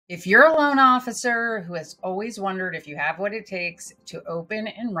If you're a loan officer who has always wondered if you have what it takes to open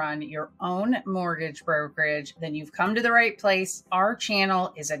and run your own mortgage brokerage, then you've come to the right place. Our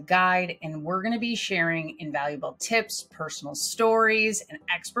channel is a guide, and we're going to be sharing invaluable tips, personal stories, and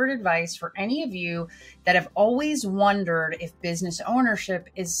expert advice for any of you that have always wondered if business ownership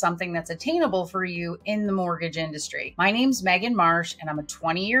is something that's attainable for you in the mortgage industry. My name's Megan Marsh, and I'm a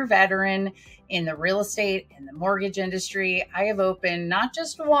 20-year veteran in the real estate and the mortgage industry. I have opened not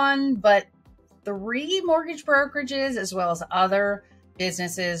just one, but 3 mortgage brokerages, as well as other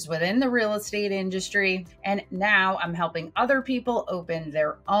businesses within the real estate industry. And now I'm helping other people open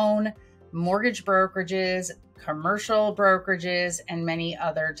their own mortgage brokerages, commercial brokerages, and many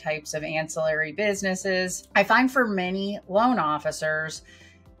other types of ancillary businesses. I find for many loan officers,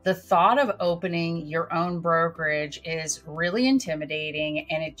 the thought of opening your own brokerage is really intimidating,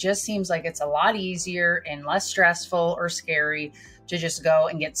 and it just seems like it's a lot easier and less stressful or scary to just go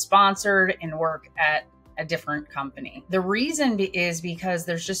and get sponsored and work at a different company. The reason is because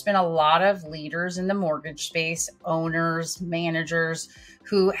there's just been a lot of leaders in the mortgage space, owners, managers,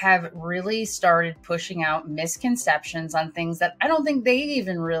 who have really started pushing out misconceptions on things that I don't think they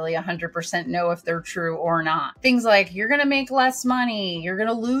even really 100% know if they're true or not. Things like you're going to make less money, you're going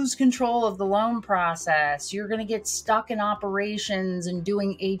to lose control of the loan process, you're going to get stuck in operations and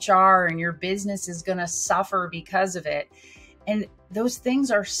doing HR, and your business is going to suffer because of it. And those things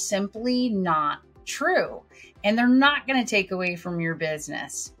are simply not true, and they're not going to take away from your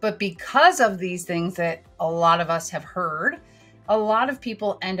business. But because of these things that a lot of us have heard, a lot of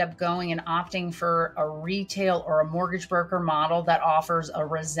people end up going and opting for a retail or a mortgage broker model that offers a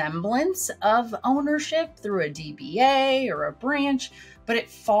resemblance of ownership through a DBA or a branch, but it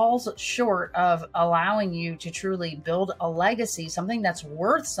falls short of allowing you to truly build a legacy, something that's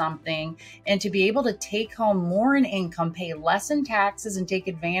worth something, and to be able to take home more in income, pay less in taxes, and take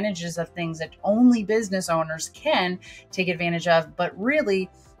advantages of things that only business owners can take advantage of, but really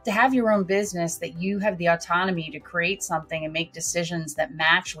to have your own business that you have the autonomy to create something and make decisions that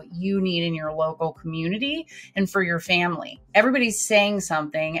match what you need in your local community and for your family. Everybody's saying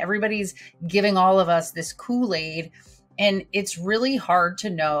something, everybody's giving all of us this Kool-Aid, and it's really hard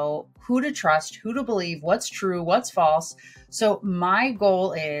to know who to trust, who to believe, what's true, what's false. So my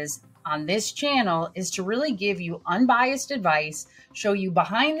goal is on this channel is to really give you unbiased advice, show you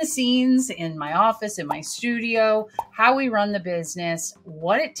behind the scenes in my office, in my studio, how we run the business,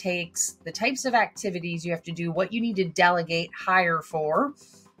 what it takes, the types of activities you have to do, what you need to delegate, hire for.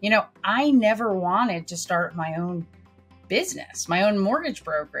 You know, I never wanted to start my own business, my own mortgage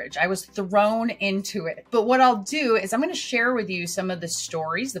brokerage. I was thrown into it. But what I'll do is I'm going to share with you some of the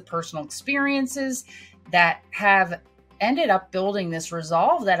stories, the personal experiences that have ended up building this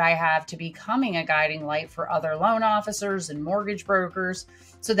resolve that I have to becoming a guiding light for other loan officers and mortgage brokers,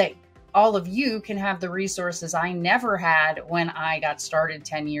 so that all of you can have the resources I never had when I got started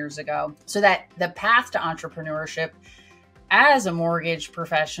 10 years ago, so that the path to entrepreneurship as a mortgage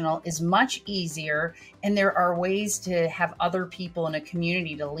professional is much easier, and there are ways to have other people in a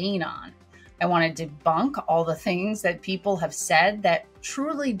community to lean on. I want to debunk all the things that people have said that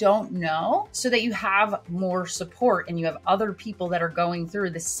truly don't know, so that you have more support and you have other people that are going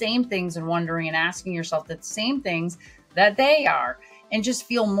through the same things and wondering and asking yourself the same things that they are, and just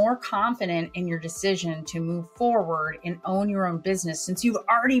feel more confident in your decision to move forward and own your own business, since you've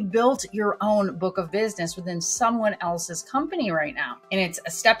already built your own book of business within someone else's company right now. And it's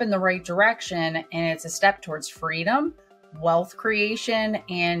a step in the right direction, and it's a step towards freedom, wealth creation,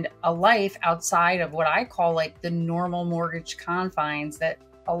 and a life outside of what I call like the normal mortgage confines that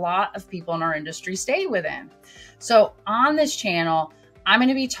a lot of people in our industry stay within. So on this channel, I'm going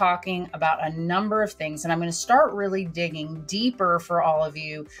to be talking about a number of things, and I'm going to start really digging deeper for all of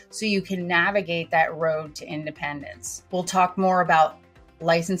you so you can navigate that road to independence. We'll talk more about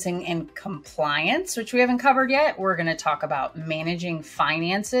licensing and compliance, which we haven't covered yet. We're going to talk about managing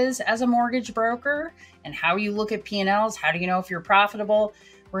finances as a mortgage broker and how you look at P&Ls. How do you know if you're profitable?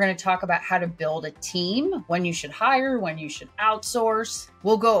 We're going to talk about how to build a team, when you should hire, when you should outsource.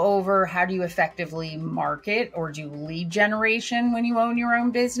 We'll go over how do you effectively market or do lead generation when you own your own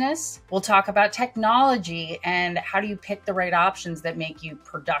business. We'll talk about technology and how do you pick the right options that make you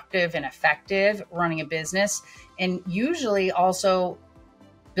productive and effective running a business, and usually also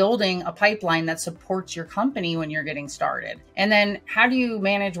building a pipeline that supports your company when you're getting started. And then how do you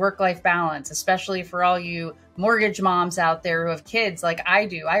manage work-life balance, especially for all you mortgage moms out there who have kids like I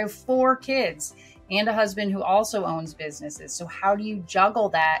do. I have 4 kids and a husband who also owns businesses. So how do you juggle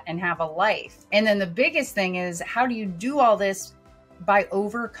that and have a life? And then the biggest thing is, how do you do all this by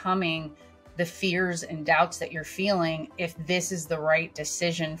overcoming the fears and doubts that you're feeling if this is the right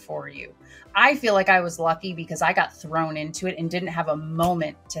decision for you. I feel like I was lucky because I got thrown into it and didn't have a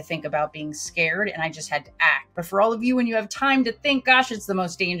moment to think about being scared, and I just had to act. But for all of you, when you have time to think, gosh, it's the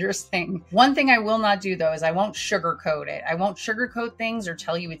most dangerous thing. One thing I will not do though is I won't sugarcoat it. I won't sugarcoat things or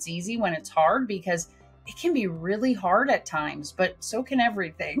tell you it's easy when it's hard, because it can be really hard at times, but so can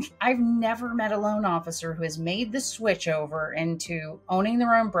everything. I've never met a loan officer who has made the switch over into owning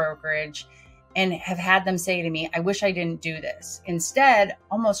their own brokerage and have had them say to me, I wish I didn't do this. Instead,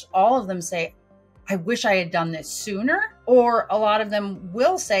 almost all of them say, I wish I had done this sooner. Or a lot of them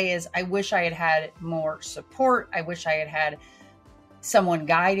will say is, I wish I had had more support. I wish I had had someone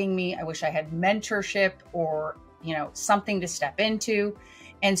guiding me. I wish I had mentorship or, something to step into.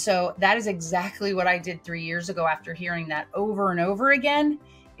 And so that is exactly what I did 3 years ago after hearing that over and over again.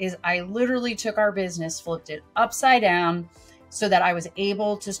 Is I literally took our business, flipped it upside down so that I was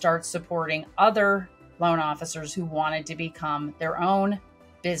able to start supporting other loan officers who wanted to become their own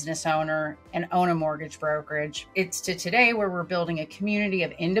business owner and own a mortgage brokerage. It's to today where we're building a community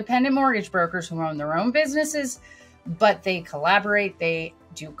of independent mortgage brokers who own their own businesses, but they collaborate, they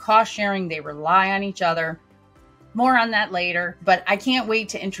do cost sharing, they rely on each other. More on that later, but I can't wait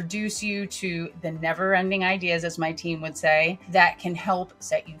to introduce you to the never-ending ideas, as my team would say, that can help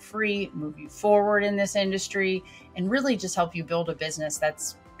set you free, move you forward in this industry, and really just help you build a business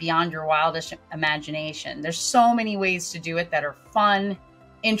that's beyond your wildest imagination. There's so many ways to do it that are fun,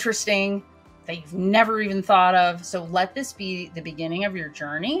 interesting, that you've never even thought of. So let this be the beginning of your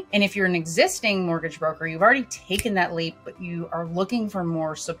journey. And if you're an existing mortgage broker, you've already taken that leap, but you are looking for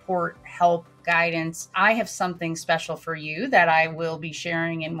more support, help, guidance, I have something special for you that I will be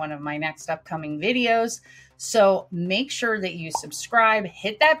sharing in one of my next upcoming videos. So make sure that you subscribe,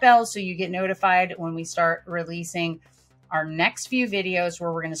 hit that bell so you get notified when we start releasing our next few videos,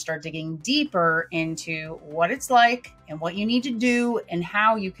 where we're going to start digging deeper into what it's like and what you need to do and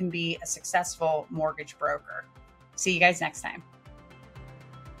how you can be a successful mortgage broker. See you guys next time.